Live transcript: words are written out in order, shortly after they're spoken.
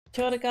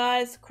Kia ora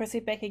guys,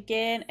 Chrissy back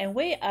again, and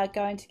we are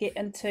going to get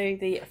into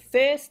the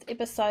first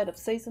episode of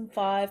Season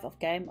 5 of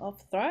Game of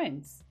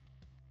Thrones.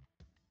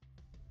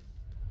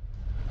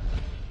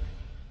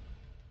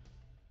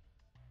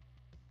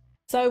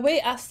 So we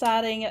are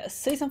starting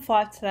Season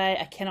 5 today.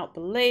 I cannot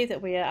believe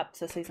that we are up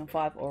to Season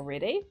 5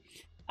 already.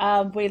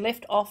 We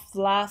left off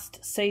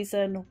last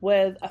season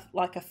with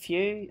a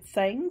few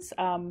things.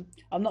 I'm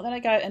not going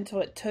to go into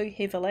it too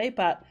heavily,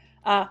 but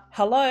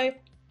hello,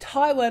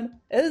 Tywin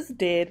is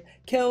dead,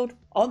 killed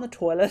on the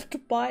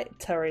toilet by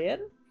Tyrion.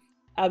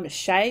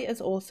 Shay is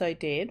also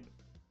dead.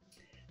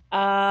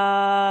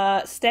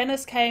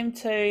 Stannis came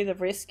to the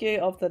rescue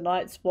of the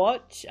Night's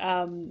Watch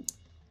at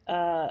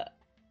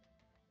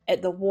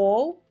the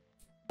wall.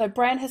 So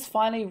Bran has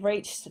finally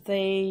reached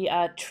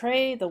the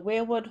tree, the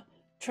weirwood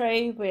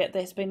tree, where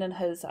there's been in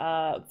his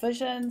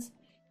visions.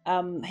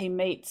 He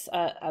meets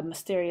a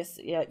mysterious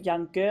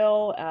young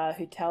girl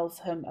who tells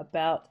him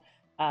about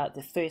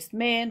the first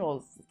men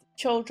or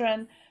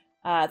children.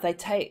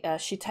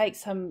 She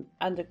takes him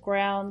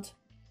underground,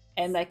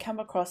 and they come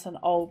across an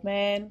old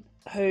man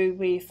who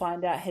we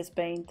find out has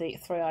been the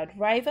Three-Eyed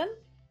Raven.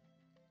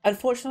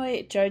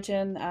 Unfortunately,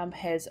 Jojen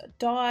has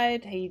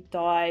died. He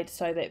died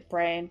so that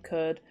Bran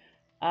could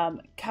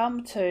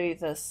come to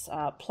this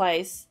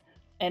place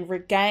and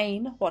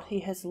regain what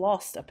he has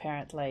lost,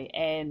 apparently.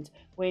 And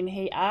when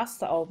he asked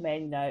the old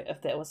man,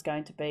 if that was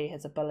going to be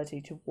his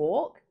ability to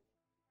walk,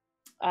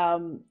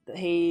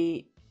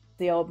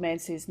 the old man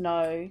says,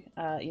 no,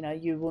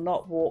 you will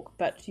not walk,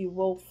 but you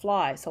will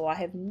fly. So I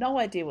have no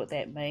idea what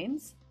that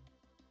means.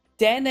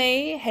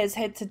 Dany has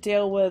had to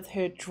deal with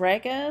her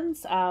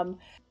dragons.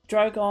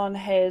 Drogon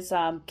has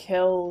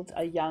killed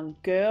a young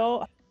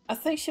girl. I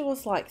think she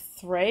was like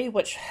 3,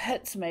 which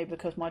hits me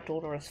because my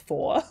daughter is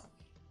 4.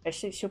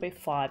 Actually, she'll be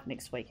 5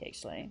 next week,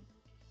 actually.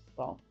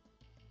 Well,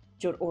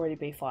 she'll already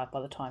be 5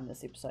 by the time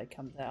this episode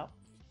comes out.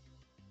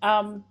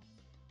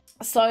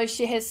 So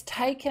she has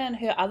taken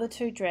her other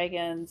 2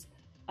 dragons,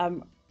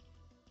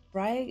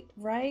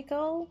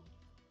 Rhaegal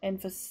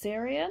and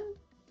Viserion.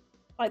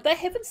 Like, they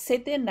haven't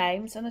said their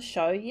names in the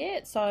show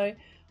yet, so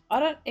I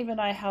don't even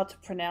know how to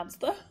pronounce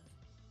them.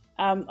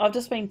 I've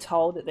just been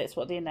told that that's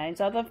what their names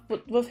are.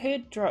 We've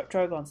heard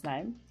Drogon's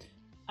name,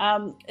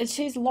 and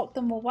she's locked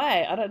them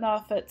away. I don't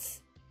know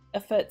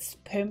if it's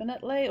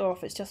permanently or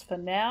if it's just for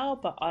now,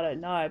 but I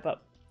don't know.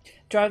 But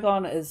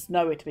Drogon is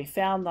nowhere to be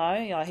found, though.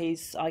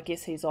 I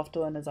guess he's off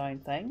doing his own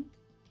thing.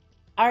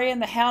 Arya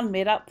and the Hound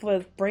met up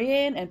with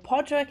Brienne and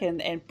Podrick,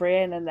 and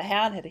Brienne and the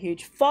Hound had a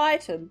huge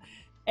fight,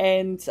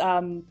 and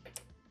the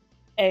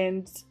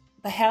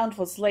Hound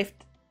was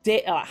left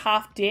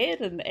half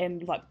dead,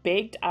 and like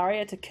begged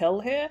Arya to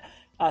kill her,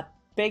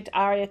 begged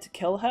Arya to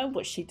kill him,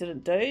 which she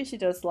didn't do. She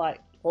just like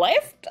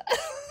left.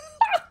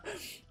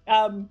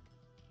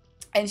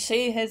 And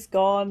she has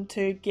gone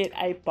to get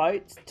a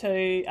boat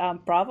to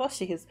Braavos.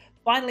 She has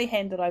finally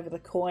handed over the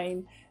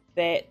coin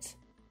that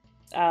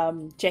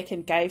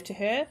Jaqen gave to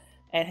her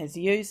and has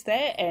used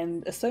that.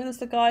 And as soon as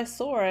the guy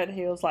saw it,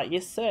 he was like,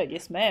 yes sir,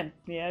 yes ma'am,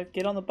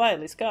 get on the boat,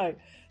 let's go.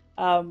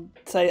 So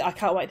I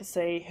can't wait to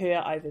see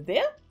her over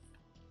there.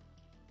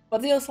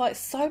 But there was like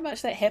so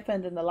much that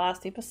happened in the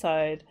last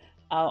episode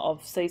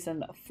of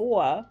season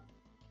 4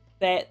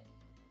 that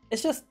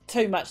it's just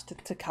too much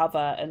to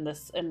cover in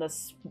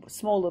this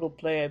small little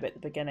blurb at the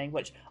beginning,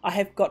 which I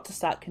have got to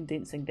start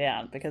condensing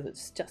down because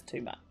it's just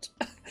too much.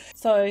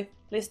 So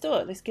let's do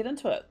it. Let's get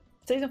into it.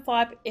 Season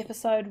 5,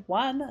 episode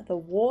 1, The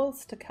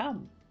Wars to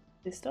Come.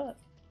 Let's do it.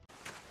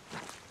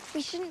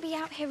 We shouldn't be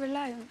out here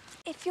alone.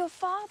 If your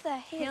father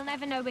He'll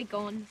never know we're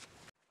gone.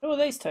 Who are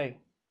these two?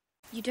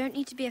 You don't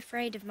need to be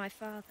afraid of my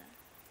father.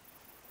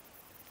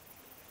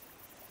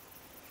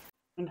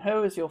 And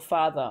who is your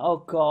father? Oh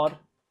god.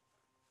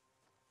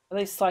 Are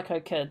these psycho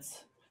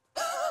kids?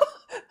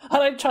 I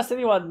don't trust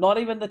anyone, not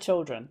even the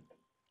children.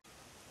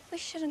 We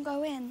shouldn't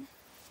go in.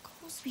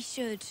 Of course we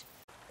should.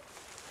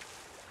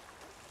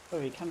 Oh,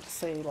 you come to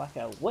see like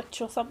a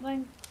witch or something?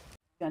 You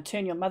gonna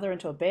turn your mother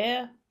into a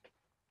bear?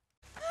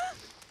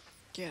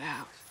 Get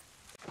out.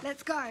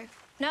 Let's go.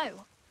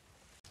 No.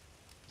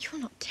 You're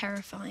not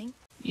terrifying.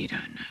 You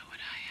don't know what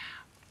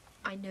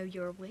I am. I know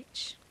you're a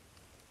witch.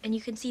 And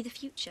you can see the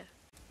future.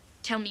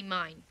 Tell me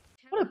mine.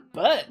 What a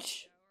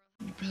bitch!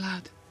 Your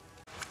blood.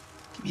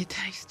 Give me a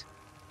taste.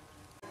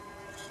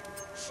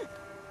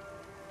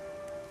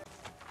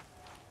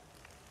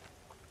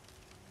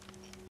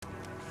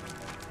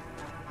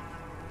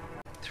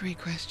 Three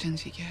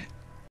questions you get.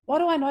 Why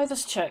do I know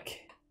this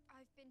chick?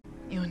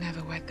 You'll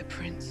never wed the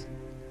prince.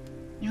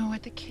 You'll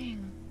wed the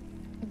king.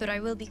 But I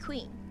will be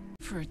queen.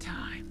 For a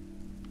time.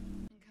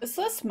 Is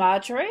this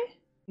Marjorie?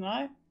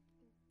 No?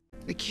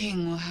 The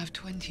king will have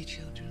 20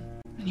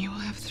 children, and you will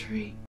have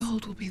 3.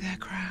 Gold will be their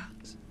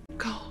crowns.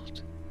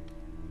 Gold.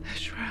 Their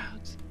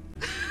shrouds.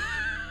 We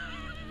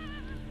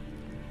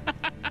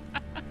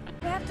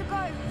have to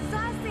go.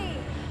 Cersei!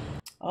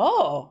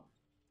 Oh.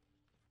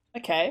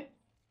 Okay.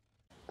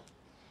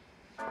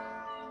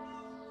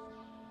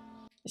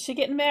 Is she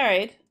getting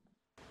married?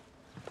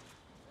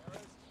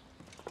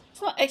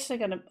 It's not actually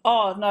gonna.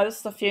 Oh no,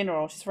 this is a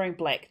funeral. She's wearing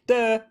black.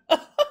 Duh.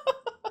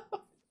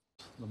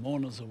 The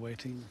mourners are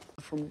waiting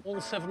from all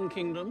 7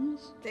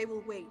 kingdoms. They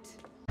will wait.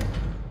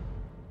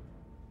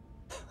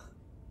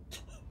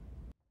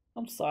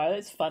 I'm sorry,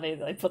 it's funny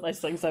that they put those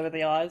things over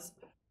the eyes.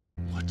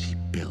 What she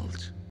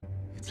built,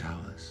 it's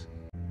ours.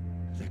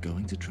 They're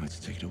going to try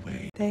to take it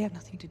away. They have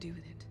nothing to do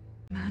with it.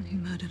 The man who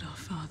murdered our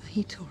father,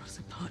 he tore us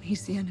apart.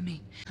 He's the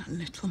enemy. That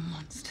little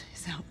monster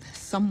is out there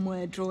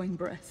somewhere drawing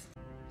breath.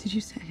 Did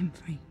you set him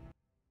free?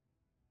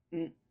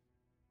 At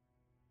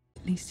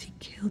least he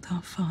killed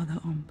our father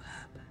on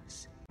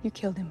purpose. You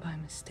killed him by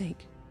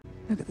mistake.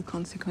 Look at the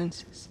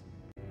consequences.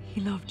 He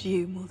loved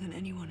you more than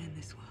anyone in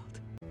this world.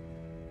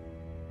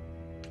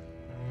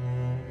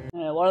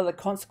 Yeah, what are the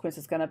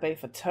consequences going to be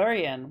for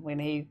Tyrion when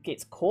he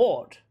gets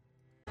caught?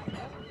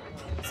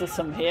 Is there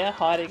some here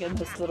hiding in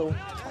this little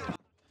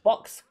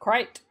box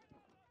crate?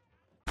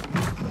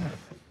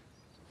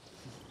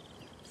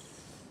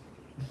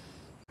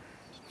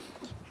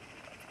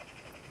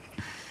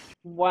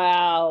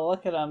 Wow,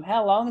 look at him.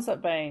 How long has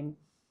it been?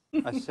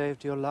 I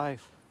saved your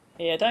life.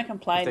 Yeah, don't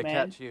complain, If they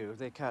man. catch you, if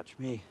they catch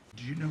me.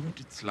 Do you know what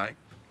it's like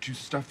to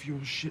stuff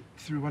your shit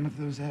through one of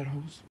those air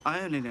holes?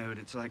 I only know what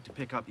it's like to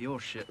pick up your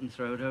shit and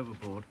throw it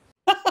overboard.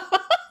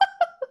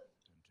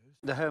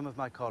 The home of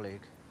my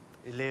colleague,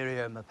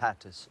 Illyrio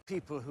Mopatis.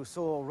 People who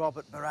saw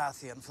Robert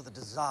Baratheon for the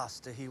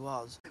disaster he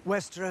was.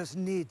 Westeros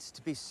needs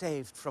to be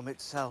saved from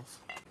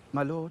itself.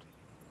 My lord?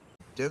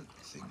 Don't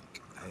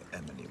think I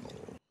am anymore.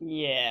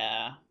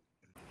 Yeah.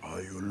 Are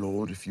you a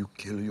lord if you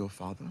kill your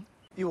father?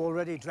 You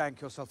already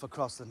drank yourself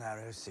across the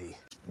narrow sea.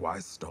 Why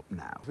stop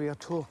now? We are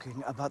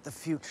talking about the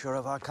future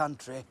of our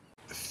country.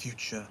 The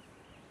future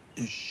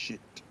is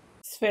shit.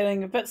 He's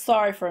feeling a bit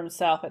sorry for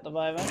himself at the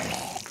moment.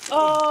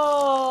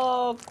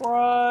 Oh,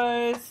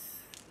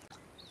 gross.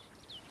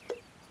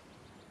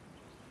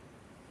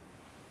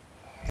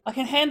 I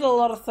can handle a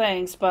lot of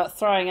things, but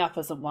throwing up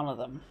isn't one of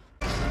them.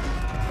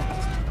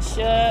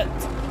 Shit.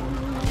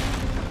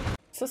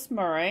 Is this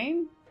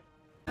Marine?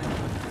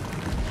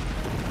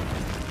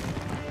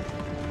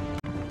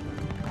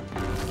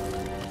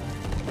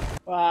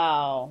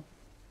 Wow.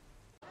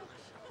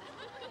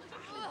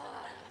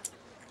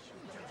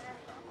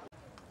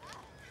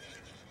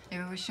 Et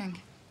oui,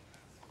 Shank.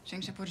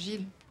 Shank chapeau de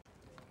Gilles.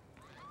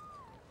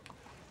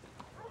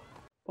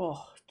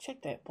 Oh,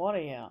 check that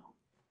body out.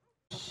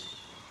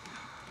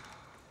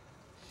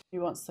 He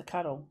wants to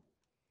cuddle.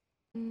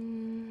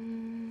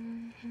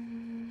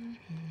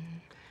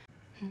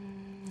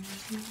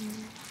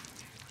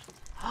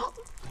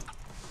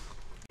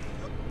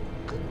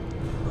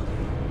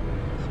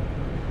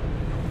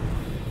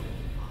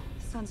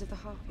 Sons of the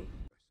Harpy.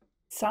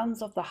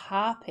 Sons of the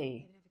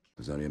Harpy. It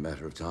was only a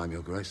matter of time,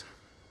 Your Grace.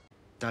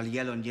 I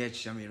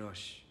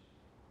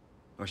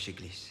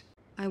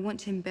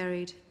want him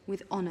buried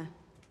with honor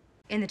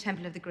in the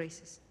Temple of the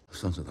Graces. The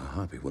Sons of the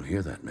Harpy will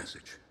hear that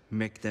message.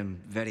 Make them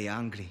very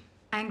angry.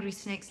 Angry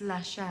snakes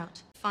lash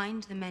out.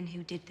 Find the men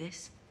who did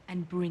this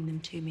and bring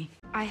them to me.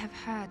 I have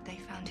heard they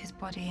found his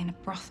body in a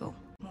brothel.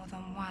 More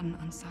than one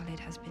Unsullied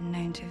has been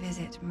known to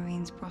visit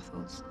Marines'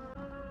 brothels.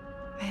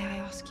 May I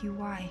ask you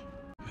why?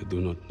 I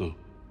do not know.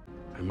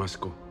 I must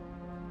go.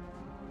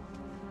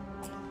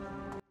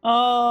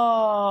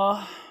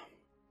 Oh,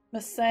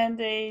 Miss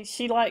Sandy,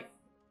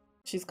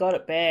 she's got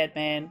it bad,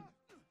 man.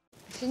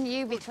 Shouldn't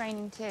you be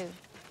training too?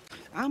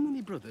 How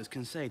many brothers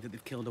can say that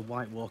they've killed a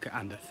White Walker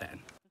and a Fen?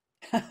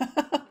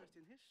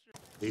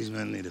 These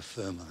men need a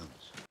firm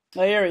arms.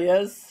 Oh, here he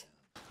is.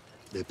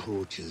 They're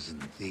poachers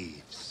and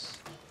thieves.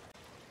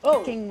 Oh.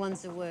 The king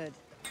wants a word.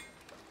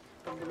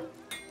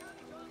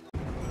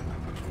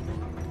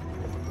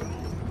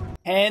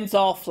 Hands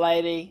off,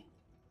 lady.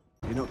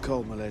 You're not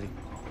cold, my lady.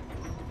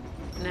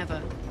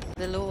 Never.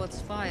 The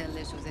Lord's fire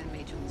lives within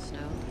me, Jon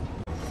Snow.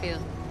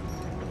 Feel.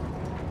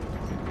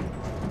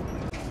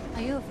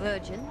 Are you a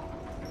virgin?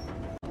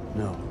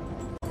 No.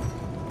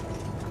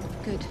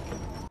 Good.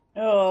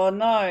 Oh,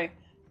 no.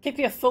 Keep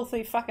your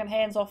filthy fucking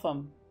hands off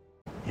him.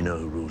 You know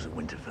who rules at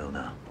Winterfell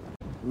now?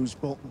 Roose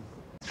Bolton.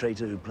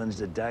 Traitor who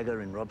plunged a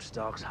dagger in Robb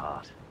Stark's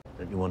heart.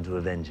 Don't you want to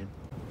avenge him?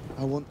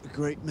 I want a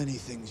great many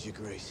things, Your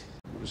Grace.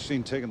 I was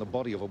seen taking the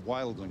body of a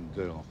wildling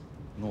girl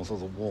north of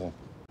the wall.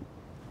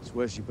 It's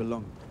where she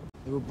belonged.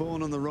 They were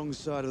born on the wrong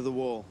side of the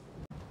wall.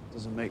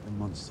 Doesn't make them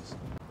monsters.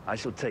 I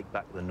shall take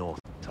back the North.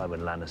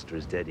 Tywin Lannister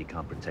is dead, he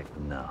can't protect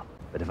them now.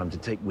 But if I'm to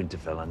take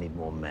Winterfell, I need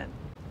more men.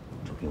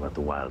 I'm talking about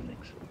the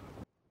wildlings.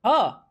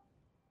 Oh,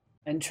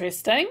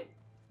 interesting.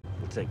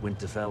 We'll take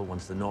Winterfell.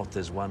 Once the North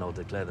is won, I'll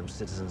declare them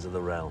citizens of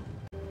the realm.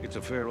 It's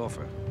a fair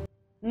offer.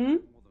 Hmm?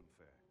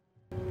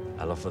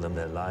 I'll offer them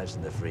their lives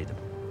and their freedom.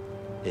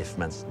 If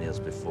Mance kneels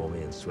before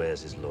me and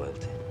swears his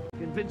loyalty.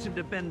 Convince him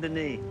to bend the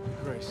knee,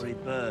 or he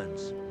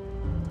burns.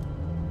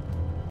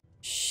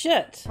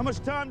 Shit. How much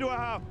time do I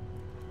have?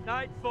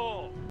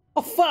 Nightfall.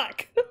 Oh,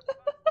 fuck.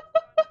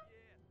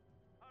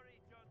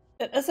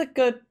 It is a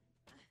good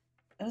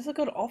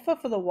offer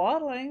for the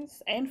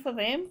wildlings and for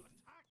them.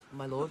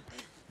 My lord.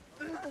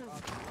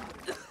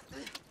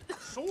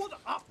 Sword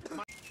up!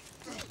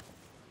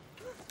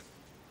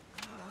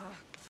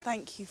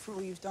 Thank you for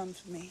all you've done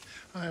for me.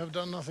 I have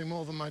done nothing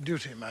more than my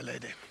duty, my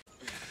lady.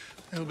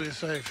 He'll be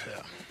safe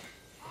here.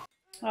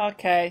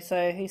 Okay,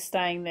 so he's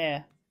staying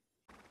there.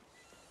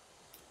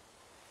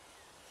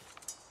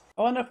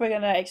 I wonder if we're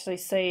going to actually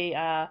see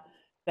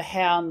the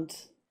Hound,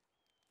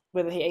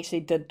 whether he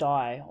actually did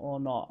die or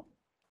not.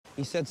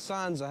 He said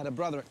Sansa had a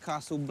brother at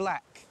Castle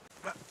Black.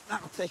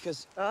 That'll take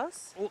us...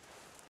 Us? Oh,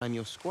 I'm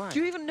your squire. Do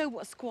you even know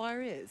what a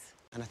squire is?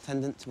 An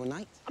attendant to a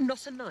knight? I'm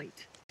not a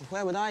knight.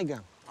 Where would I go?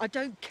 I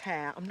don't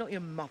care. I'm not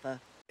your mother.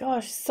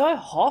 Gosh, so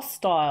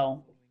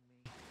hostile.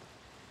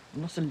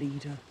 I'm not a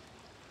leader.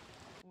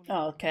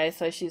 Oh, okay,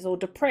 so she's all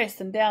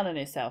depressed and down on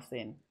herself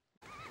then.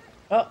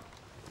 Oh.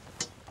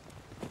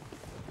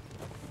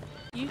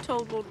 You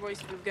told Lord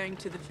Royce we were going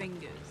to the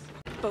Fingers,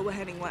 but we're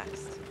heading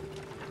west.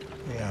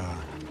 We are.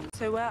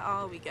 So where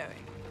are we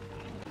going?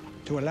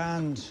 To a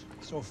land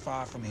so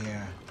far from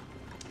here,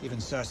 even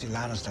Cersei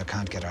Lannister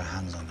can't get her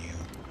hands on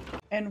you.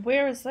 And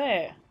where is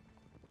that?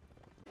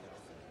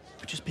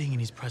 But just being in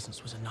his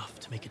presence was enough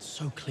to make it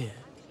so clear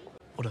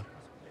what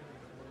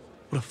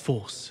a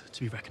force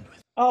to be reckoned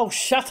with. Oh,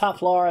 shut up,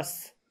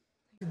 Loras.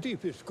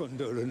 Deepest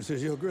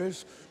condolences, Your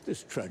Grace.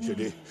 This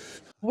tragedy.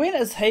 When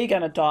is he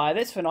going to die?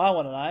 That's when I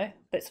want to know.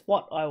 That's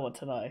what I want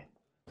to know.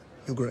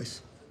 Your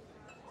Grace.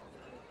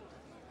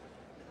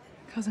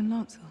 Cousin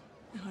Lancel,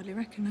 I hardly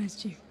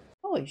recognised you.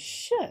 Holy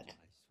shit.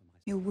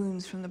 Your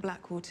wounds from the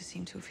Blackwater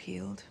seem to have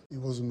healed. It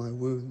wasn't my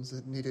wounds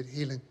that needed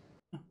healing.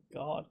 Oh,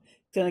 God.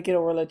 He's going to get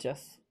all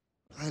religious.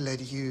 I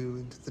led you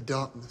into the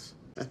darkness.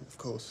 And, of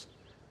course,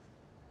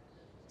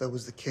 there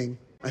was the king.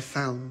 I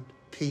found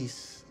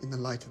peace in the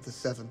light of the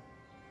Seven.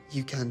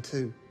 You can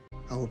too.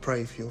 I will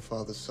pray for your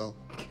father's soul.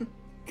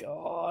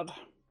 God.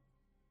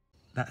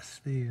 That's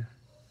the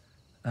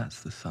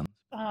son.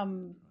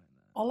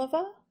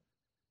 Oliver?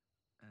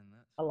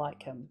 I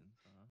like him.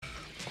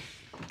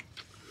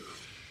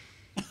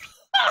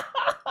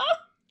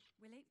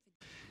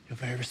 You're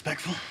very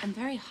respectful. I'm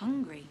very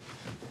hungry.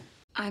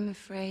 I'm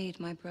afraid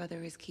my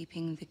brother is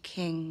keeping the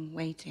king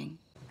waiting.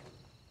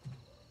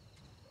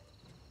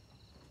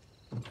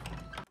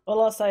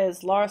 All I'll say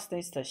is Loras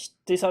needs to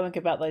do something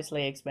about those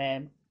legs,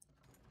 man.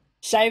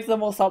 Shave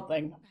them or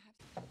something.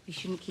 You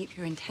shouldn't keep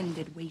your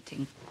intended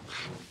waiting.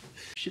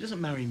 She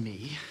doesn't marry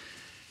me.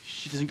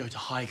 She doesn't go to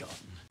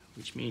Highgarden,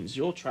 which means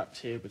you're trapped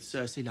here with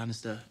Cersei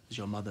Lannister as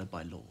your mother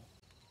by law.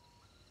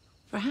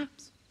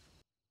 Perhaps.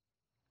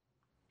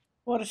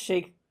 What is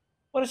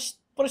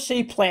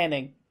she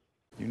planning?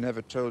 You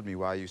never told me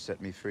why you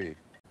set me free.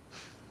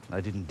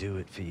 I didn't do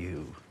it for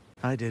you.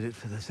 I did it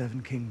for the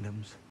Seven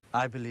Kingdoms.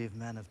 I believe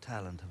men of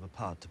talent have a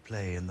part to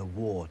play in the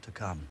war to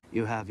come.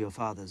 You have your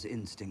father's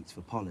instincts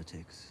for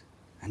politics,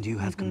 and you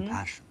have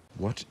compassion.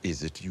 What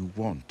is it you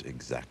want,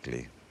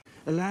 exactly?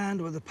 A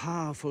land where the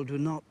powerful do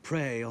not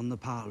prey on the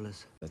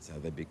powerless. That's how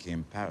they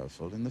became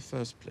powerful in the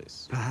first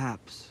place.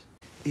 Perhaps.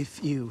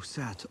 If you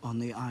sat on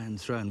the Iron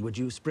Throne, would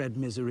you spread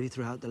misery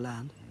throughout the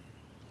land?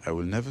 I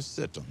will never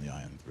sit on the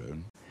Iron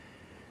Throne.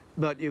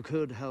 But you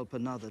could help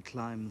another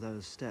climb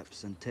those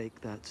steps and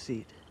take that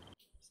seat.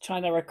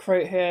 Trying to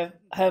recruit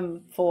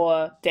him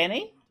for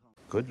Dany?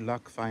 Good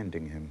luck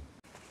finding him.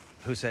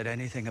 Who said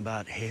anything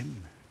about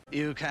him?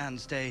 You can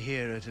stay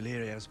here at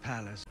Illyrio's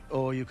palace,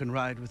 or you can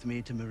ride with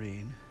me to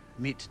Meereen,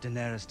 meet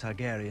Daenerys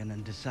Targaryen,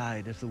 and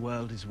decide if the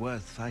world is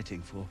worth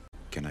fighting for.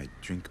 Can I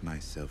drink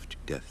myself to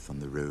death on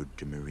the road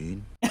to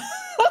Meereen?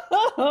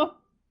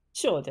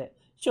 Sure,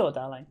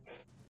 darling.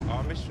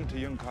 Our mission to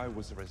Yunkai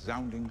was a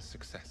resounding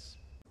success.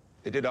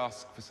 They did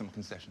ask for some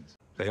concessions.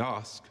 They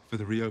asked for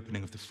the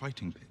reopening of the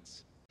fighting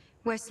pits.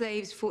 Where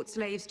slaves fought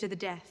slaves to the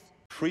death.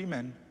 Free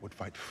men would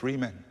fight free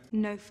men.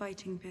 No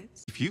fighting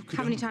pits. If you could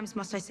How many times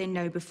must I say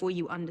no before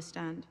you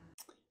understand?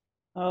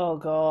 Oh,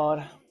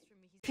 God.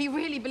 If he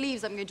really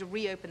believes I'm going to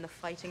reopen the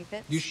fighting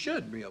pits. You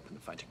should reopen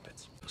the fighting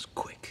pits. It was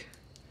quick,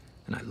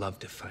 and I love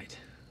to fight.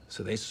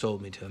 So they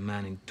sold me to a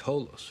man in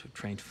Tolos who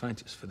trained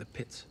fighters for the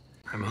pits.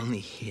 I'm only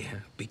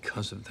here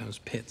because of those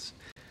pits.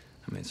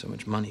 I made so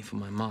much money for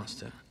my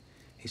master.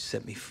 He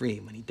set me free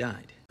when he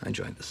died. I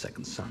joined the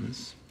Second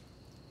Sons,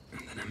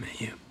 and then I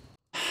met you.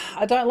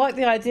 I don't like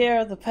the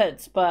idea of the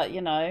pits, but, you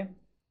know.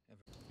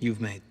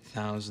 You've made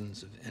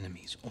thousands of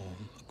enemies all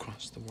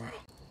across the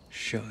world.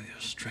 Show your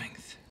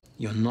strength.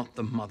 You're not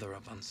the mother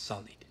of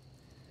Unsullied.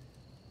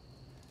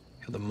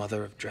 You're the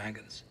mother of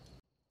dragons.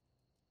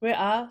 Where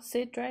are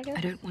said dragons?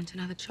 I don't want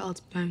another child's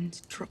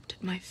bones dropped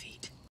at my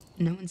feet.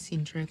 No one's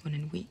seen Drogon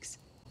in weeks.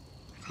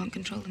 I can't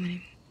control them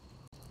anymore.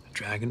 A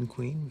dragon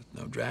queen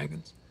with no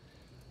dragons?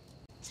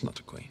 It's not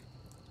a queen.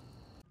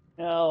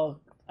 Oh,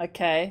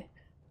 okay.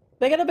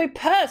 They're gonna be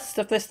pissed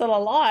if they're still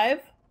alive.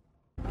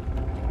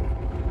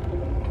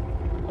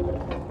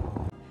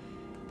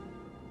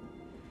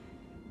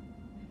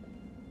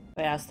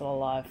 They are still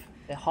alive.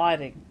 They're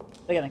hiding.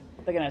 They're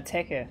gonna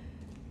attack her.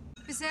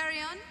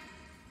 Viserion?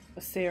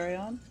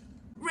 Viserion?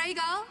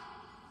 Rhaegal?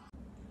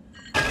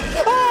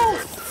 Oh,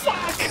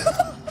 fuck!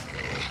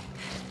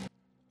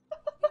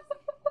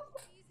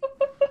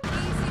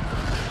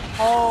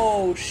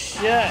 Oh,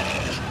 shit.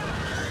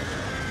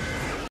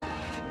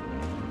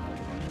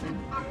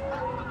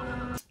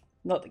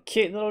 Not the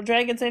cute little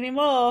dragons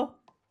anymore.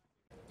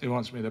 He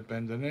wants me to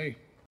bend the knee.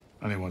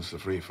 And he wants the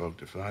free folk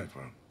to fight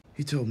for him.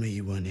 You told me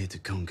you weren't here to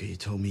conquer. You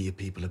told me your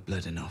people have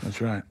bled enough. That's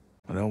right.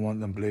 I don't want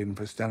them bleeding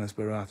for Stannis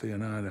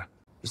Baratheon either.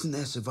 Isn't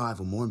their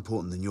survival more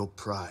important than your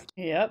pride?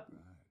 Yep.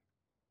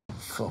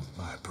 Fuck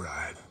my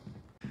pride.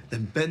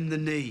 Then bend the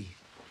knee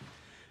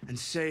and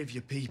save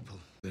your people.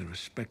 They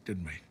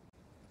respected me.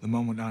 The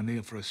moment I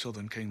kneel for a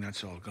southern king,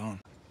 that's all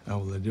gone. How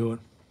will they do it?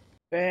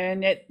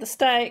 Burn at the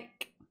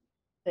stake.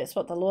 That's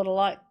what the Lord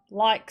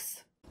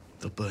likes.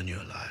 They'll burn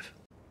you alive.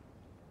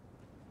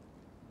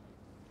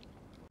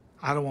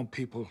 I don't want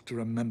people to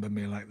remember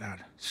me like that,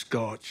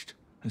 scorched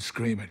and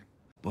screaming.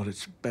 But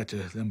it's better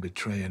than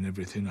betraying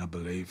everything I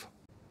believe.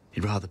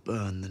 You'd rather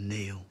burn than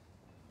kneel.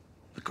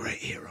 A great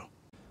hero.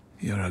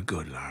 You're a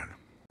good lad.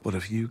 But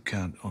if you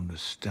can't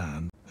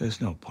understand, there's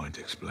no point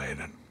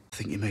explaining. I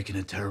think you're making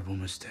a terrible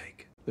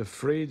mistake. The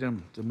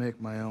freedom to make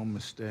my own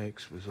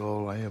mistakes was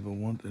all I ever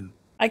wanted.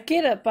 I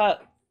get it,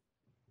 but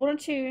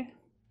wouldn't you...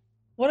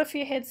 What if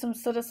you had some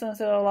citizens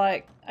that are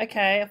like,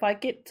 okay, if I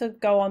get to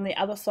go on the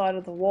other side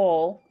of the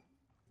wall,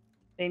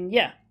 then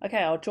yeah,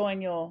 okay, I'll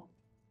join. You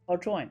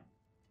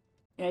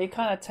know, you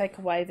kind of take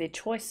away their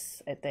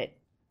choice at that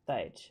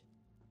stage.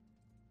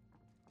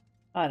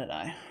 I don't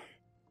know.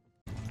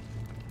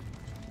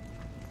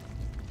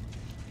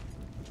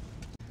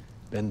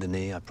 Bend the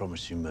knee, I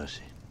promise you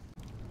mercy.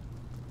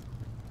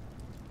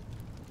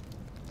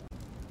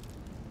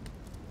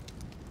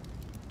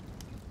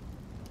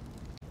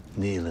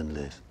 Kneel and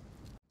live.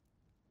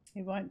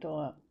 He won't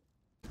do it.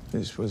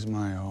 This was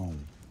my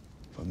home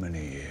for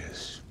many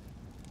years.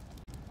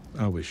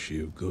 I wish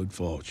you good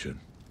fortune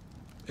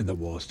in the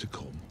wars to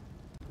come.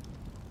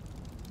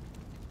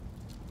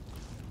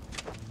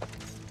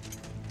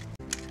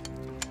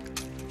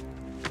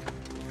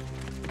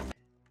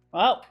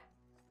 Well,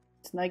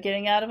 there's no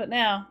getting out of it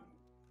now.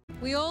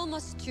 We all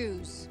must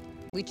choose.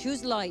 We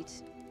choose light,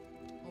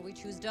 or we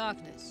choose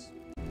darkness.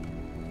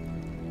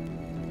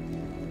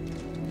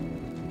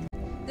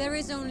 There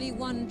is only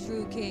one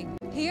true king.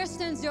 Here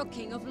stands your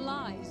king of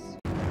lies.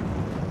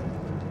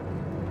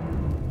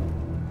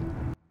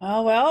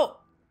 Oh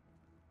well.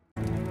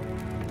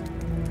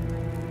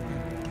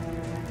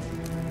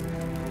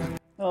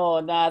 Oh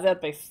nah,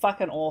 that'd be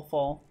fucking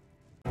awful.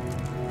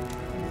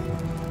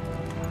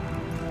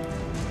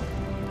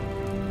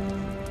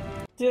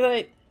 Do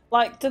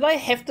they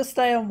have to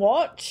stay and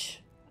watch?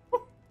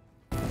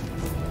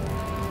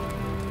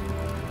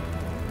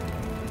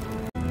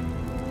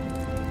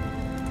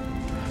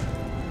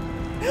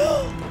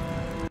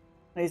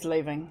 He's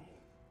leaving.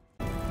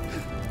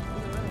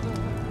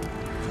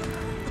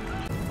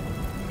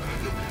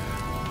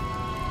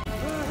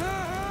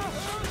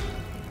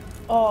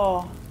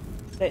 Oh,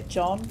 is that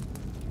John?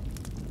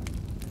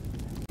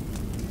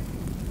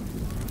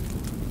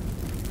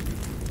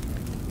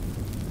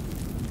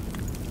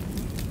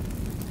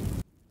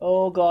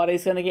 Oh god,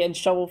 he's gonna get in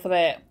trouble for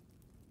that.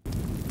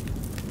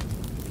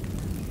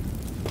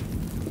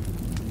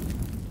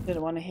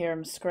 Didn't want to hear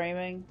him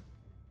screaming.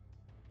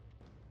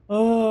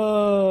 Oh,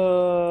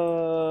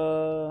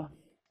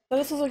 so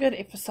this was a good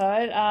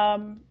episode.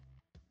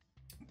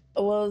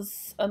 It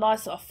was a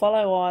nice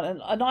follow-on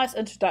and a nice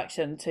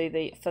introduction to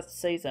the 5th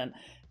season.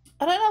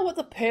 I don't know what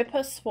the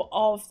purpose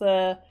of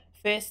the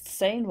first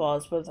scene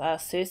was with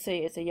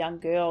Cersei as a young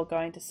girl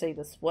going to see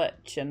this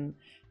witch and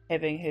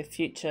having her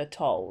future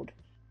told.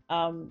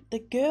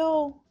 The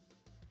girl,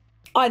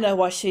 I know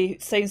why she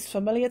seems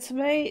familiar to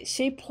me.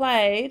 She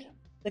played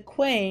the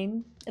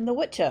queen in The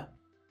Witcher.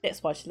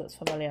 That's why she looks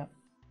familiar.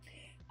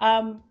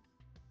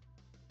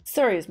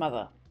 Ciri's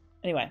mother.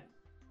 Anyway,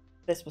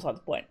 that's beside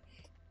the point.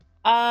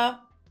 Yeah,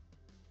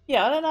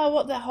 I don't know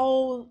what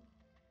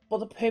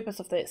the purpose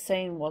of that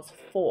scene was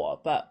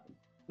for, but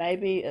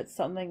maybe it's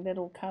something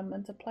that'll come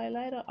into play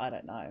later. I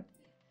don't know.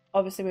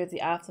 Obviously, we have the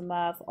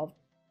aftermath of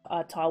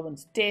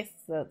Tywin's death,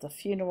 the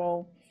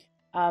funeral.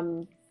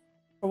 From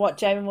what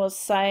Jamin was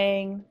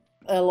saying,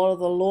 a lot of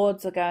the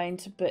lords are going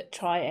to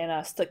try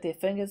and stick their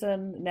fingers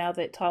in now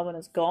that Tywin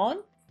is gone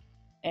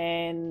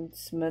and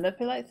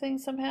manipulate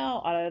things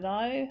somehow. I don't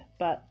know,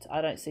 but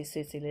I don't see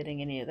Cersei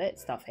letting any of that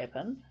stuff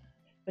happen.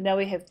 But now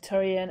we have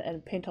Tyrion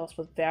and Pentos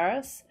with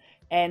Varys,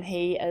 and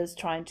he is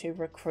trying to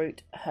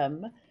recruit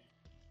him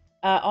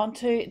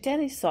onto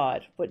Dany's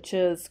side, which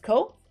is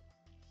cool.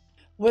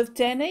 With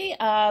Dany,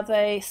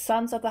 the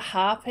Sons of the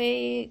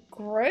Harpy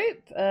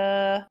group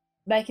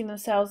making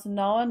themselves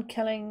known,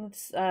 killing,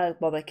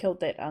 well, they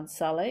killed that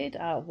Unsullied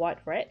White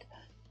Rat.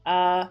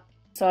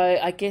 So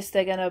I guess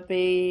they're going to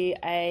be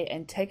an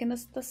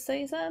antagonist this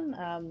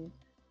season,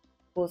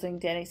 causing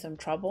Dany some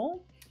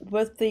trouble.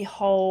 With the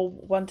whole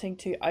wanting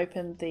to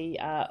open the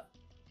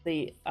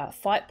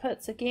fight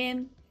pits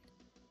again,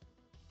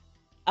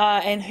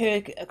 and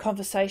her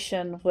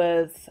conversation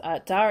with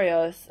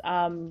Darius,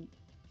 and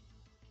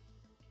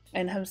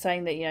him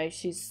saying that, you know,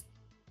 she's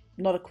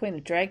not a queen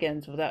of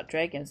dragons without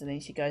dragons, and then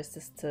she goes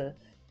just to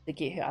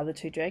get her other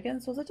 2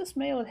 dragons. Was it just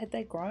me, or had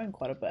they grown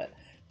quite a bit?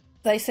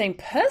 They seemed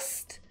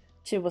pissed.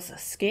 She was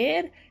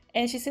scared,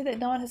 And she said that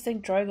no one has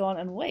seen Drogon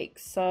in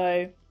weeks,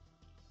 so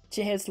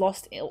she has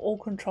lost all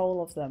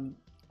control of them.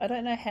 I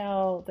don't know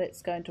how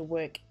that's going to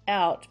work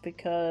out,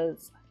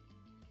 because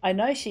I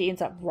know she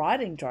ends up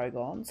riding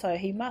Drogon, so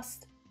he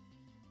must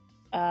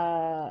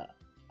obey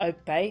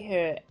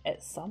her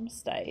at some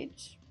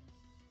stage.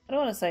 I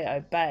don't want to say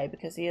obey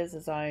because he is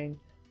his own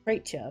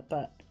creature,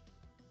 but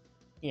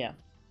yeah.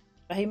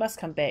 But he must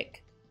come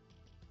back,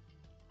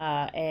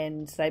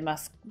 and they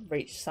must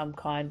reach some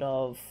kind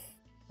of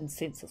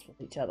consensus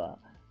with each other.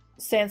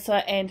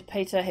 Sansa and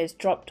Peter has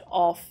dropped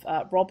off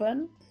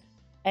Robin,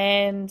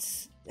 and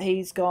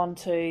he's gone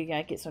to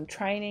get some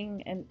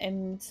training,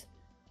 and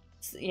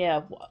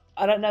yeah,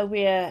 I don't know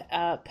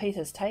where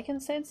Peter's taken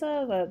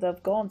Sansa.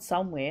 They've gone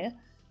somewhere,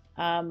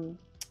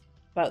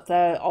 but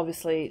they're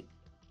obviously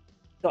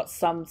got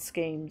some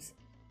schemes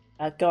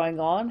going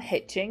on,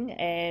 hatching,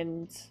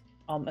 and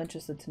I'm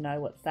interested to know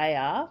what they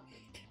are.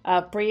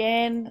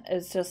 Brienne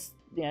is just,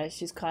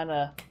 she's kind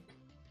of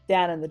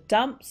down in the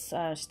dumps.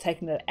 She's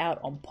taking it out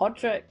on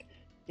Podrick.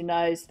 She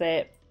knows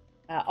that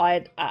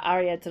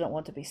Arya didn't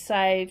want to be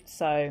saved,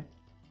 so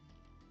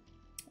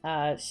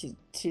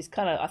she's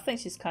kind of, I think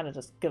she's kind of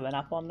just given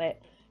up on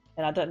that,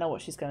 and I don't know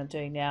what she's going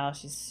to do now.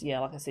 She's,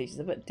 like I said, she's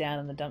a bit down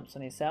in the dumps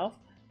on herself.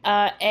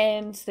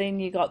 And then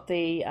you got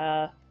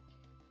the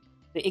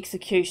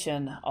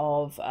execution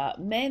of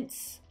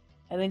Mance,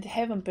 and then to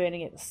have him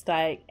burning at the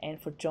stake,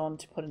 and for Jon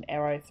to put an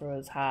arrow through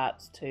his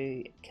heart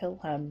to kill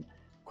him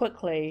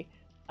quickly.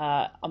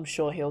 I'm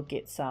sure he'll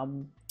get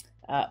some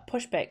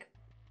pushback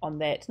on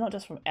that, not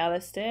just from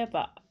Alistair,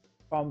 but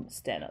from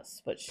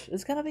Stannis, which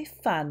is going to be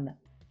fun.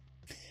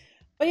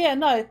 But yeah,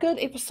 no, good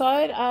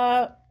episode.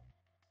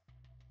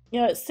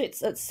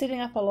 It's setting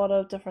up a lot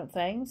of different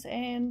things,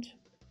 and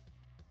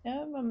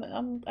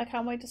I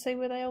can't wait to see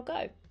where they all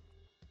go.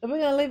 So we're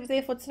going to leave it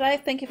there for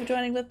today. Thank you for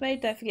joining with me.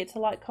 Don't forget to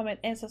like, comment,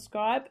 and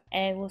subscribe,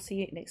 and we'll see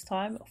you next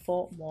time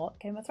for more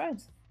Game of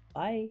Thrones.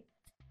 Bye.